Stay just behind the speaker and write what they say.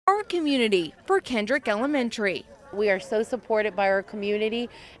our community for Kendrick Elementary. We are so supported by our community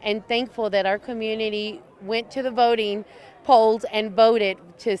and thankful that our community went to the voting polls and voted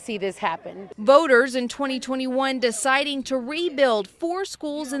to see this happen. Voters in 2021 deciding to rebuild 4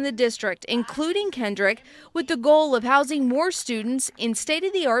 schools in the district, including Kendrick, with the goal of housing more students in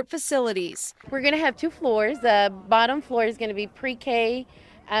state-of-the-art facilities. We're going to have 2 floors. The bottom floor is going to be pre-K,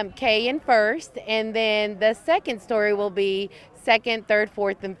 K and first, and then the second story will be second, third,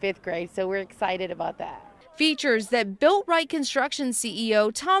 fourth, and fifth grade. So we're excited about that. Features that Built Right Construction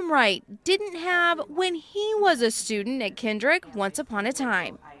CEO Tom Wright didn't have when he was a student at Kendrick once upon a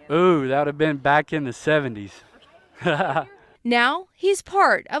time. Ooh, that would have been back in the 70s. Now he's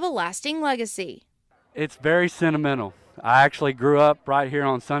part of a lasting legacy. It's very sentimental. I actually grew up right here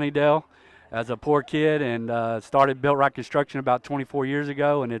on Sunnydale as a poor kid and started Built Right Construction about 24 years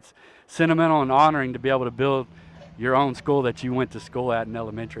ago, and it's sentimental and honoring to be able to build your own school that you went to school at in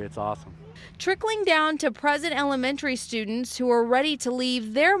elementary. It's awesome. Trickling down to present elementary students who are ready to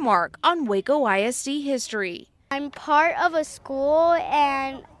leave their mark on Waco ISD history. I'm part of a school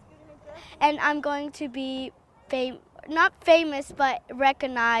and I'm going to be not famous but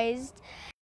recognized.